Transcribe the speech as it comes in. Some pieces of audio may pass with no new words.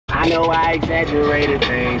I know I exaggerated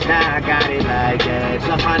things, now I got it like that.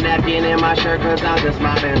 Stuff my napkin in my shirt cause I'm just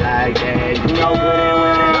smiling like that. You know good and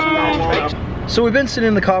well that. So we've been sitting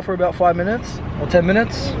in the car for about 5 minutes, or 10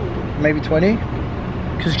 minutes, maybe 20.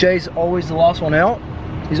 Because Jay's always the last one out.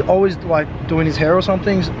 He's always like doing his hair or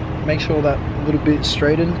something. Make sure that a little bit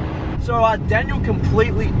straightened. So Daniel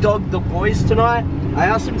completely dogged the boys tonight. I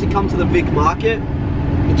asked him to come to the Vic Market.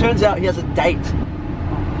 It turns out he has a date.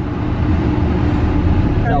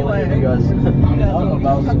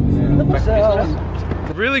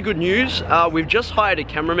 Really good news, we've just hired a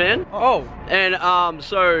cameraman. Oh. And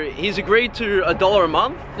so he's agreed to $1 a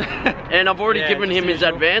month. And I've already given him his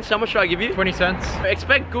advance. How much should I give you? 20 cents.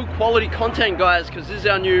 Expect good quality content, guys, because this is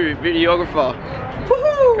our new videographer.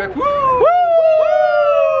 Woohoo! Okay. Woo!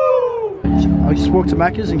 I just walked to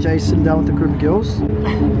Macca's and Jay's sitting down with a group of girls.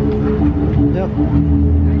 Yep.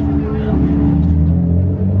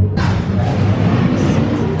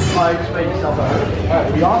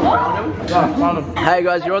 Hey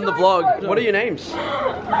guys, you're on the vlog. What are your names?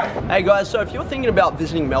 Hey guys, so if you're thinking about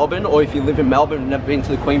visiting Melbourne, or if you live in Melbourne and never been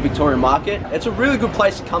to the Queen Victoria Market, it's a really good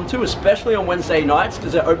place to come to, especially on Wednesday nights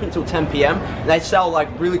because they're open till 10 PM. And they sell like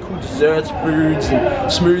really cool desserts, foods and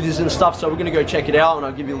smoothies and stuff, so we're gonna go check it out and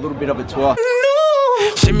I'll give you a little bit of a tour.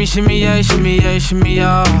 Shimmy, shimmy, yeah, shimmy, yeah, shimmy,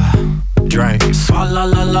 yeah. Drink, swalla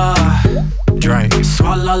la la. Drink,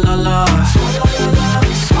 swalla la la.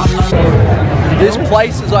 This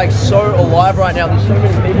place is like so alive right now. There's so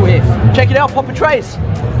many people here. Check it out, Papa Trace.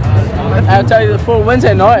 I'll tell you, for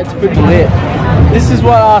Wednesday night, it's pretty lit. This is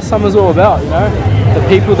what our summer's all about, you know? The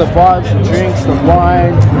people, the vibes, the drinks, the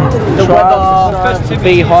wine, the weather, the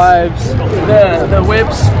beehives, the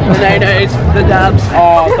whips, the nays, the dabs.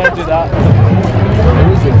 Oh, don't do that.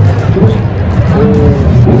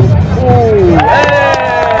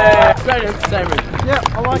 Hey! Great entertainment. Yeah,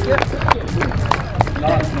 I like it.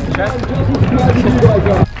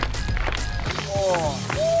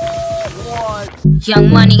 Young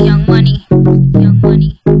money, young money, young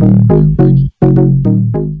money, young money.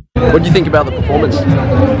 What do you think about the performance?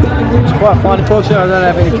 It's quite fun. Unfortunately, I don't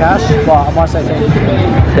have any cash, but I might say thank you.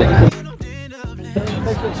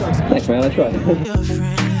 Thanks, man. I tried.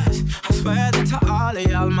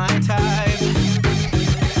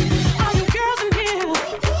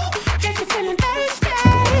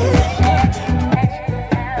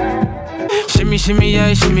 Shimmy, shimmy,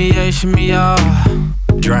 yeah, shimmy, yeah, shimmy, yeah.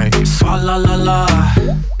 Drink, swalla la la.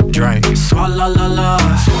 Drink, swalla la la.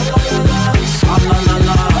 Swalla la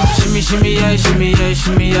la. Shimmy, shimmy, yeah, shimmy, yeah,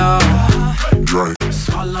 shimmy, yeah. Drink,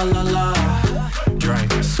 swalla la la.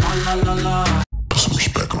 Drink, swalla la la. Put some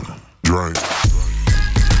respect on it. Drink.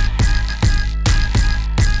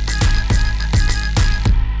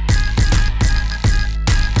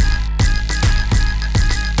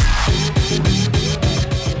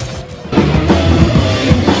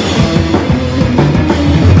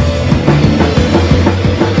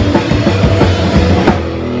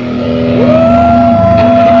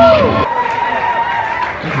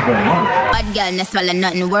 Girl, swallow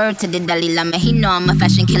nothing. Word to the Dalai Lama, he know I'm a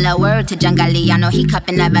fashion killer. Word to John Galliano, he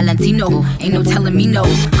cupping that Valentino. Ain't no telling me no,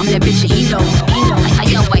 I'm that bitch and he know. Like how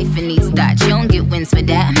your wife needs that, you don't get wins for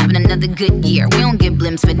that. I'm having another good year, we don't get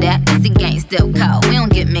blimps for that. Cause the gang still cold, we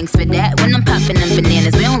don't get minks for that. When I'm popping them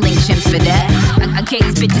bananas, we don't link chimps for that. I gave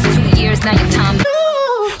these bitches 2 years, now your time.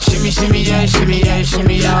 Shimmy, shimmy, yeah, shimmy, yeah,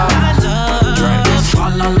 shimmy, yeah. Drink,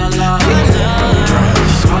 swalla la la. Drink,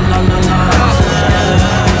 swalla la la.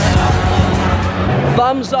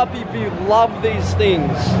 Thumbs up if you love these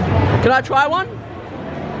things. Can I try one?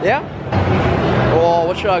 Yeah? Oh,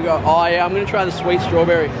 what should I go? Oh yeah, I'm gonna try the sweet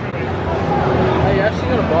strawberry. Hey, you actually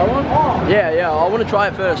gonna buy one? Yeah, I want to try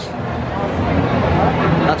it first.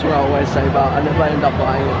 That's what I always say, but I never end up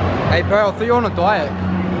buying it. Hey bro, I thought you were on a diet.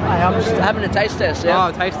 Hey, I'm just having a taste test, yeah?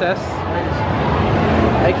 Oh, taste test.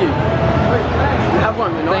 Thank you. Have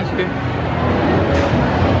one, they're nice. Thank you.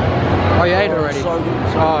 Oh, you ate already? So good.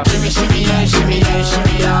 Oh. Shimmy, shimmy, yeah, shimmy, yeah,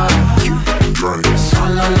 shimmy, yeah. Drink,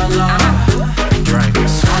 swalla la la. Drink,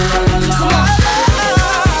 swalla la la.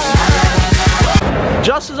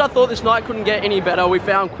 Just as I thought this night couldn't get any better, we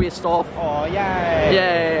found Christoph. Oh, yay.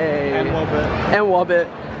 Yay. And Wobbit. And Wobbit.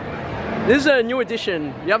 This is a new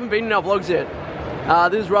addition. You haven't been in our vlogs yet.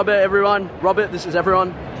 This is Robert, everyone. Robert, this is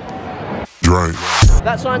everyone. Drink.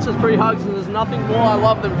 That sign says free hugs, and there's nothing more I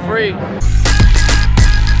love than free.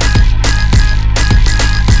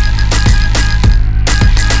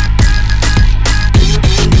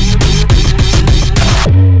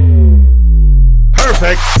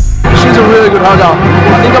 Perfect. She's a really good hugger.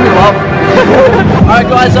 I think I'm in love. Alright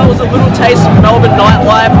guys, that was a little taste of Melbourne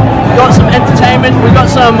nightlife. We got some entertainment, we got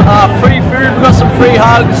some free food, we got some free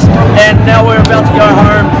hugs, and now we're about to go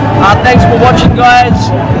home. Thanks for watching guys.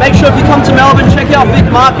 Make sure if you come to Melbourne, check out Vic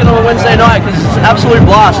Market on a Wednesday night because it's an absolute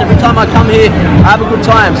blast. Every time I come here, I have a good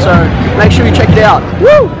time, so make sure you check it out.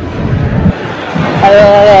 Woo!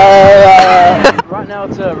 Right now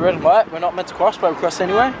it's a red light. We're not meant to cross, but we'll cross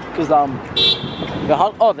anyway because they're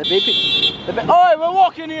beeping. Oh, we're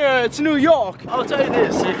walking here. It's New York. I'll tell you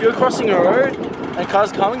this: if you're crossing a road and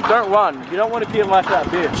cars coming, don't run. You don't want to be like that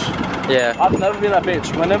bitch. Yeah. I've never been that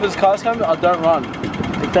bitch. Whenever there's cars coming, I don't run.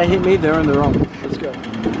 If they hit me, they're in the wrong. Let's go.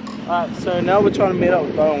 Alright, so now we're trying to meet up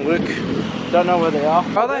with Bo and Luke. Don't know where they are.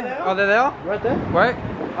 Are they? Are they there? Right there. Wait.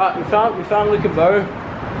 Alright, we found Luke and Bo.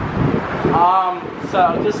 So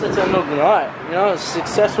I guess that's the end of the night. You know, it's a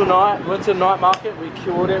successful night. Went to the night market, we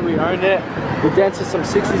killed it, we owned it. We danced to some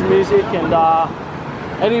 60s music and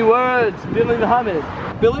any words, Billy Muhammad.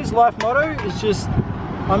 Billy's life motto is just,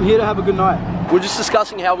 I'm here to have a good night. We're just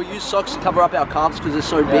discussing how we use socks to cover up our calves because they're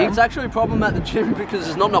so big. It's actually a problem at the gym because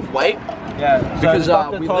there's not enough weight. Yeah, because the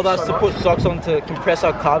doctor told us to put socks on to compress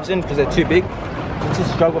our calves in because they're too big. It's a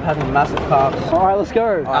struggle of having massive calves. Alright, let's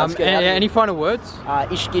go. Any final words?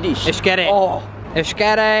 Ishkiddish. Ishkere. Oh.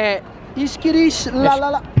 Ishkere. Ishkiddish, la la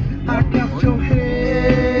la. I got your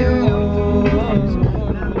head.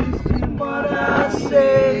 This is what I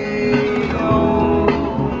say.